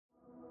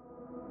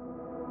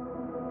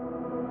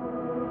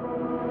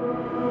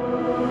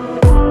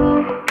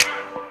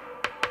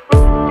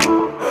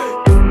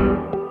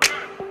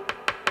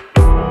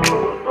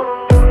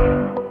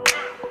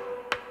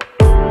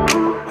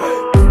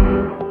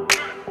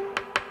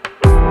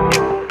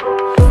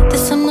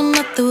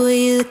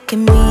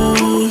look at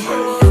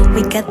me.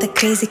 We got the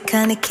crazy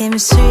kind of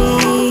chemistry,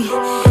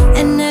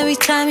 and every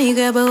time you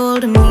grab a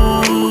hold of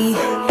me,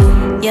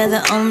 you're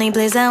the only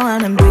place I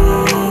wanna be.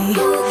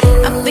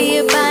 I'll be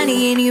your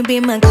Bonnie and you be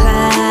my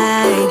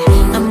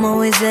Clyde. I'm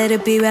always there to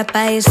be right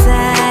by your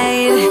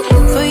side.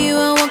 For you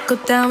I won't go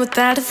down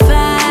without a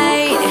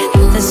fight.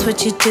 That's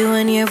what you do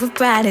when you're a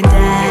ride or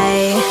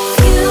die.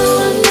 You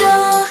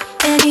know,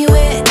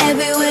 anywhere,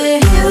 everywhere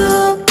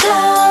you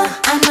go,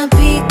 I'ma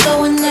be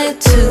going there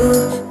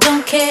too.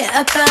 Don't care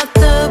about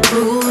the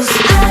rules,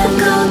 I'll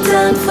go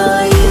down for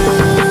you.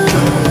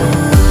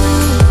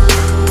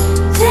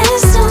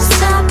 There's no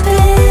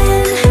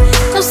stopping,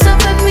 no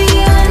stopping me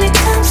when it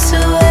comes to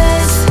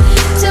us.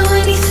 Do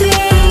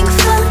anything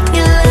for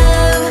your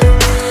love,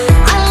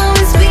 I'll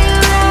always be a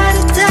ride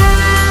or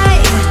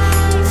die.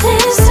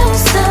 There's no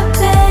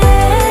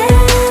stopping,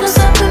 no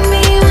stopping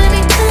me when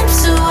it comes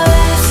to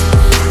us.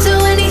 Do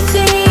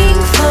anything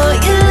for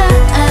your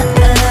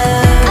love,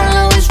 I'll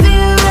always be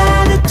a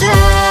ride or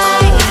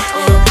die.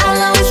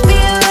 I'll always be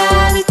a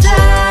ride or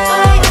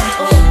die.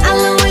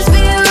 I'll always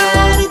be a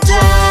ride or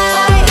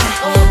die.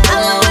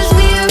 I'll always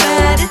be a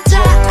ride or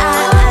die.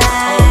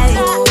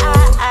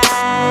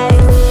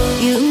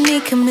 You and me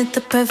commit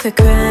the perfect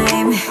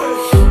crime.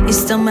 You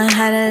stole my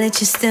heart, I let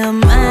you steal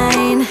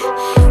mine.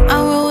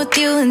 I'll roll with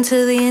you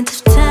until the end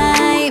of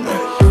time.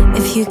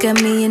 If you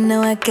got me, you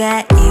know I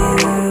got you.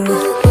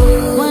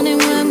 One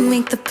and one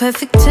make the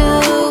perfect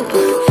two.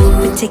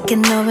 We're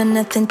taking over,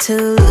 nothing to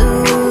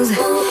lose.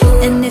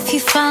 And if you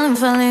fall, I'm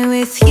falling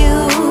with you,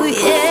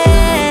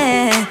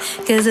 yeah.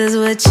 Cause that's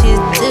what you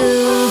do.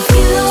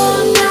 You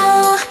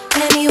know,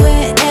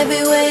 anywhere,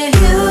 everywhere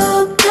you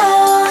go,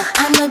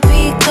 I'ma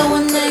be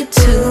going there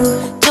too.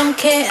 Don't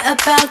care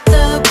about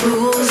the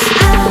rules,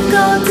 I'll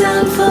go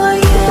down for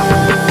you.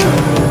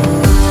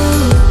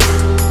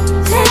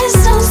 There's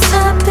no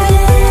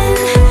stopping,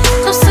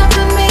 no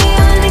stopping me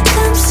when it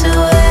comes to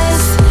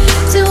us.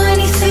 Do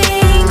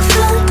anything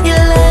for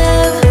your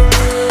love,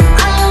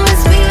 I'll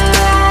always be a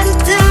ride or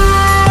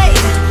die.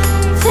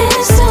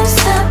 There's no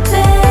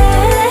stopping,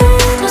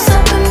 no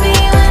stopping me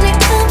when it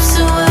comes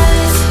to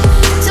us.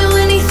 Do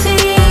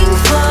anything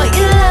for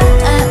your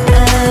love,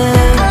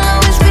 I'll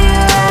always be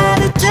a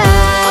ride or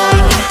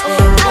die.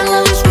 I'll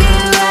always be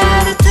a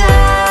ride or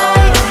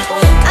die.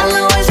 I'll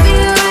always be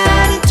a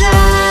ride or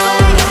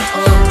die.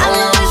 I'll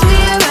always be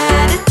a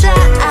ride or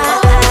die.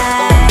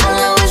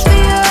 I'll always be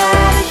a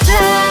ride or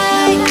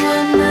die. No,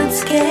 I'm not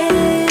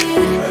scared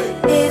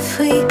if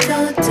we go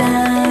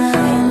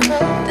down.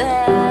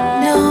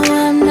 No,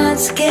 I'm not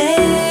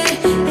scared.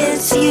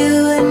 It's you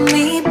and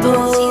me,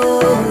 boy.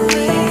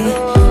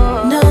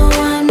 No,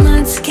 I'm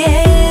not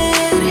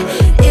scared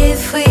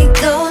if we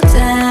go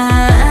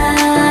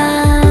down.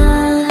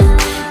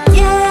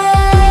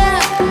 Yeah,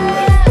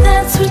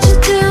 that's what you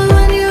do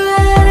when you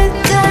ride or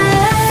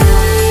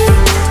die.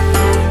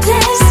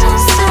 There's no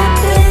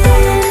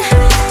stopping,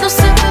 no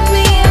stopping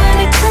me when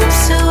it comes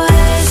to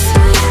us.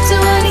 Do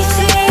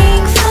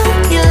anything for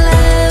your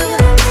love,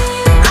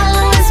 I'll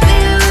always be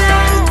a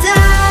ride or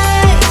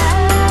die.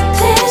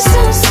 There's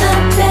no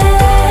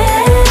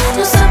stopping,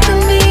 no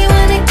stopping me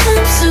when it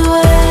comes to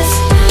us.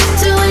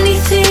 Do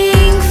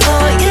anything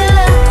for your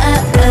love,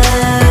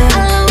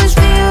 I'll always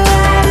be a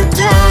ride or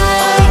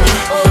die.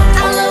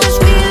 I'll always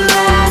be a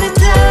ride or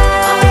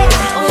die.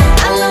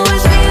 I'll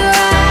always be a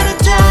ride or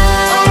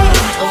die.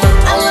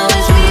 I'll always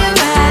be a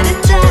ride or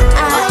die.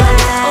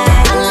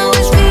 I'll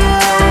always be a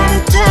ride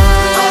or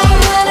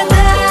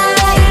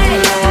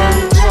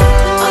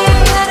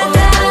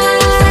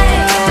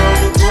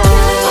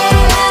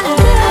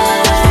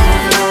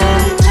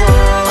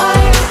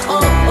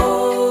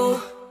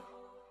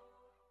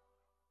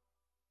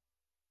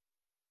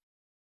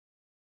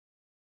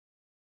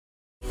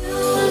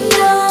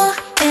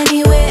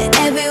Anywhere,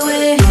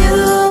 everywhere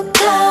you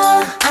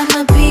go,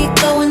 I'ma be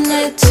going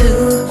there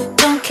too.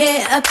 Don't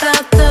care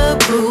about the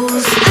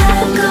rules,